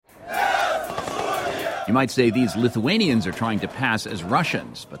You might say these Lithuanians are trying to pass as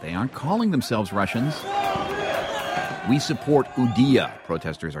Russians, but they aren't calling themselves Russians. We support Udia,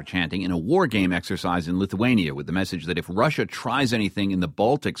 protesters are chanting, in a war game exercise in Lithuania with the message that if Russia tries anything in the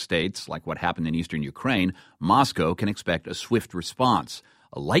Baltic states, like what happened in eastern Ukraine, Moscow can expect a swift response.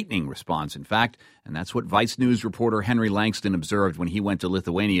 A lightning response, in fact, and that's what Vice News reporter Henry Langston observed when he went to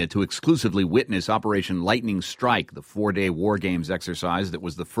Lithuania to exclusively witness Operation Lightning Strike, the 4-day war games exercise that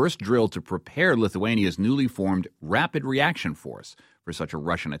was the first drill to prepare Lithuania's newly formed Rapid Reaction Force for such a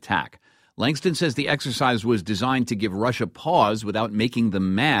Russian attack. Langston says the exercise was designed to give Russia pause without making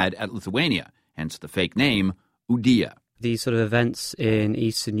them mad at Lithuania, hence the fake name, Udia. These sort of events in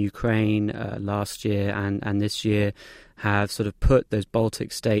eastern Ukraine last year and this year have sort of put those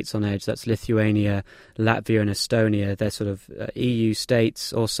Baltic states on edge. That's Lithuania, Latvia and Estonia. They're sort of EU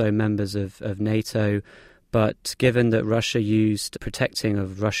states, also members of NATO. But given that Russia used protecting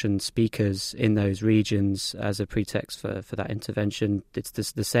of Russian speakers in those regions as a pretext for that intervention,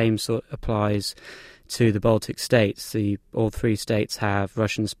 the same sort applies to the Baltic states. All three states have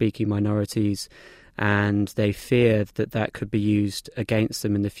Russian-speaking minorities, and they fear that could be used against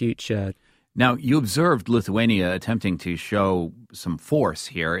them in the future. Now, you observed Lithuania attempting to show some force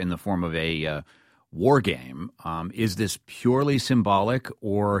here in the form of a war game. Is this purely symbolic,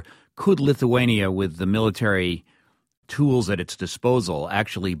 or could Lithuania, with the military tools at its disposal,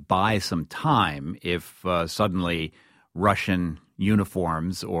 actually buy some time if suddenly Russian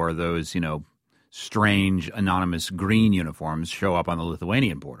uniforms or those, strange anonymous green uniforms show up on the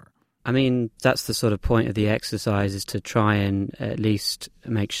Lithuanian border? I mean, that's the sort of point of the exercise, is to try and at least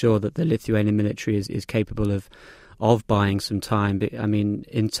make sure that the Lithuanian military is capable of buying some time. But, I mean,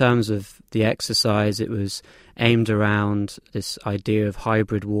 in terms of the exercise, it was aimed around this idea of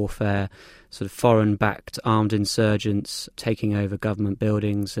hybrid warfare, sort of foreign-backed armed insurgents taking over government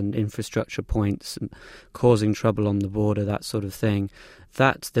buildings and infrastructure points and causing trouble on the border, that sort of thing.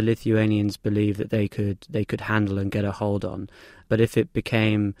 That the Lithuanians believe that they could handle and get a hold on. But if it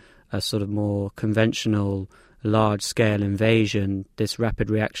became a sort of more conventional, large-scale invasion, this rapid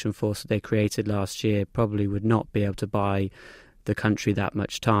reaction force that they created last year probably would not be able to buy the country that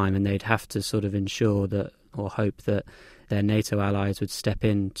much time, and they'd have to sort of ensure that, or hope that, their NATO allies would step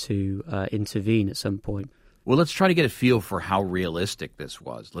in to intervene at some point. Well, let's try to get a feel for how realistic this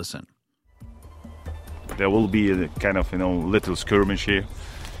was. Listen. There will be a kind of, little skirmish here,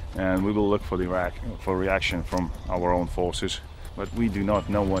 and we will look for reaction from our own forces. But we do not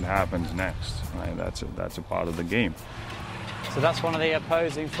know what happens next. Right? That's a part of the game. So that's one of the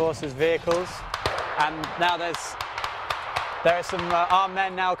opposing forces' vehicles, and now there are some armed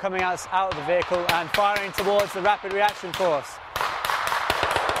men now coming out of the vehicle and firing towards the Rapid Reaction Force.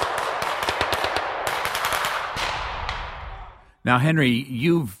 Now, Henry,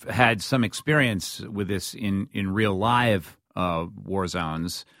 you've had some experience with this in real live war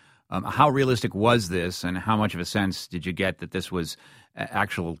zones. How realistic was this, and how much of a sense did you get that this was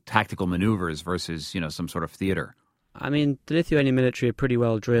actual tactical maneuvers versus, some sort of theater? I mean, the Lithuanian military are pretty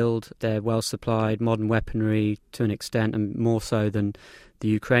well drilled. They're well supplied, modern weaponry to an extent, and more so than the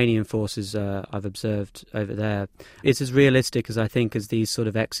Ukrainian forces I've observed over there. It's as realistic as I think as these sort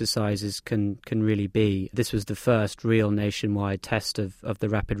of exercises can really be. This was the first real nationwide test of the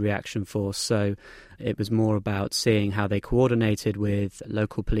Rapid Reaction Force, so it was more about seeing how they coordinated with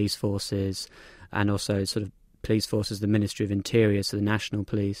local police forces and also sort of police forces, the Ministry of Interior, so the National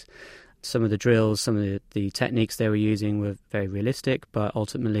Police. Some of the drills, some of the techniques they were using were very realistic, but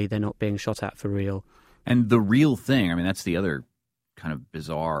ultimately they're not being shot at for real. And the real thing, I mean, that's the other kind of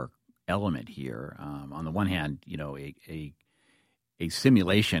bizarre element here. On the one hand, a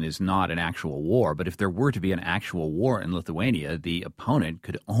simulation is not an actual war, but if there were to be an actual war in Lithuania, the opponent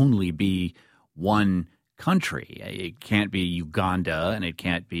could only be one country. It can't be Uganda, and it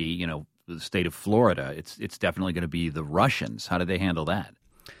can't be, the state of Florida. It's definitely going to be the Russians. How did they handle that?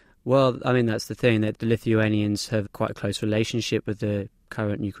 Well, I mean, that's the thing, that the Lithuanians have quite a close relationship with the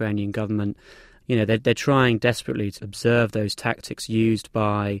current Ukrainian government. They're trying desperately to observe those tactics used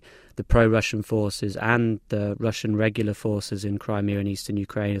by the pro-Russian forces and the Russian regular forces in Crimea and eastern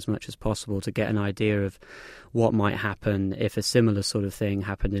Ukraine as much as possible to get an idea of what might happen if a similar sort of thing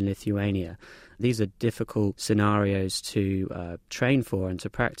happened in Lithuania. These are difficult scenarios to train for and to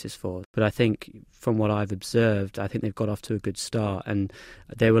practice for. But I think from what I've observed, I think they've got off to a good start, and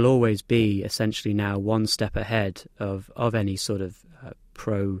they will always be essentially now one step ahead of any sort of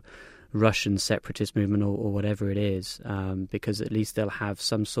pro-Russian separatist movement or whatever it is, because at least they'll have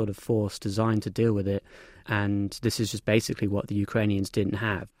some sort of force designed to deal with it. And this is just basically what the Ukrainians didn't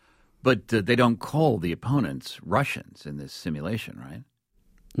have. But they don't call the opponents Russians in this simulation, right?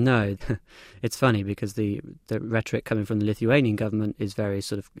 No, it's funny because the rhetoric coming from the Lithuanian government is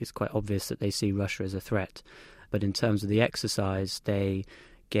it's quite obvious that they see Russia as a threat. But in terms of the exercise, they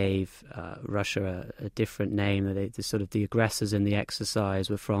gave Russia a different name. The aggressors in the exercise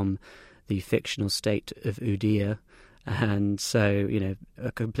were from the fictional state of Udia. And so,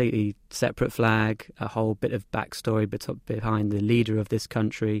 a completely separate flag, a whole bit of backstory behind the leader of this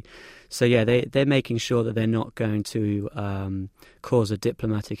country. So, yeah, they're making sure that they're not going to cause a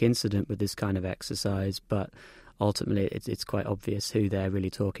diplomatic incident with this kind of exercise. But ultimately, it's quite obvious who they're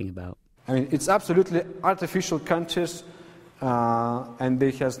really talking about. I mean, it's absolutely artificial countries, and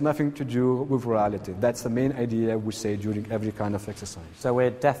it has nothing to do with reality. That's the main idea we say during every kind of exercise. So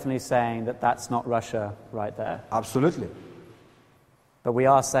we're definitely saying that that's not Russia right there? Absolutely. But we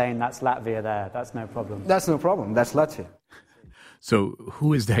are saying that's Latvia there. That's no problem. That's no problem. That's Latvia. So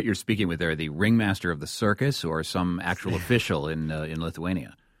who is that you're speaking with there? The ringmaster of the circus or some actual official in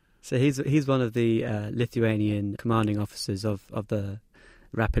Lithuania? So he's one of the Lithuanian commanding officers of the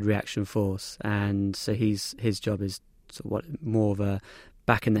Rapid Reaction Force. And so his job is more of a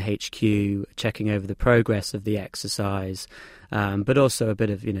back in the HQ, checking over the progress of the exercise, but also a bit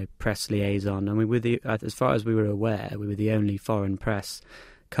of press liaison. I mean, as far as we were aware, we were the only foreign press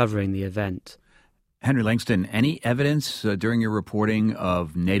covering the event. Henry Langston, any evidence during your reporting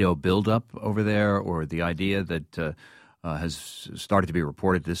of NATO buildup over there, or the idea that has started to be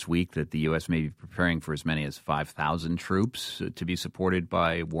reported this week that the U.S. may be preparing for as many as 5,000 troops to be supported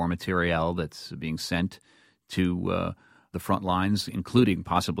by war materiel that's being sent to the front lines, including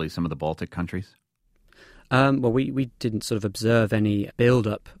possibly some of the Baltic countries? Well, we didn't sort of observe any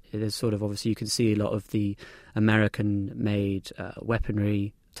build-up. There's obviously you can see a lot of the American-made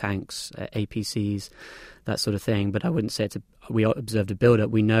weaponry, tanks, APCs, that sort of thing. But I wouldn't say we observed a build-up.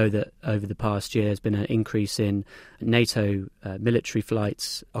 We know that over the past year there's been an increase in NATO military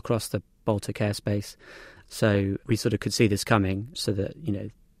flights across the Baltic airspace. So we could see this coming, so that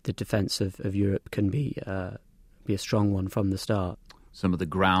the defence of Europe can be a strong one from the start. Some of the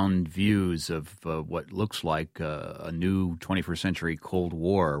ground views of what looks like a new 21st century Cold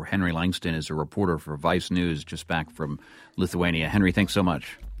War. Henry Langston is a reporter for Vice News, just back from Lithuania. Henry, thanks so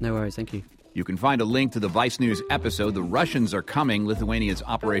much. No worries, thank you. You can find a link to the Vice News episode, The Russians Are Coming, Lithuania's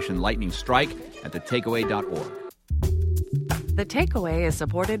Operation Lightning Strike, at thetakeaway.org. The Takeaway is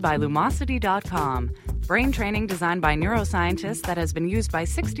supported by Lumosity.com, brain training designed by neuroscientists that has been used by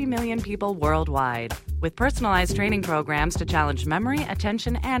 60 million people worldwide. With personalized training programs to challenge memory,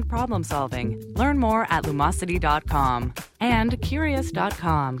 attention, and problem solving. Learn more at Lumosity.com. And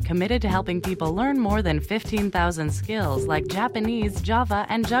Curious.com, committed to helping people learn more than 15,000 skills like Japanese, Java,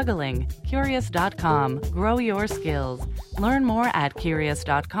 and juggling. Curious.com. Grow your skills. Learn more at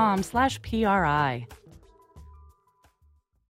Curious.com/PRI.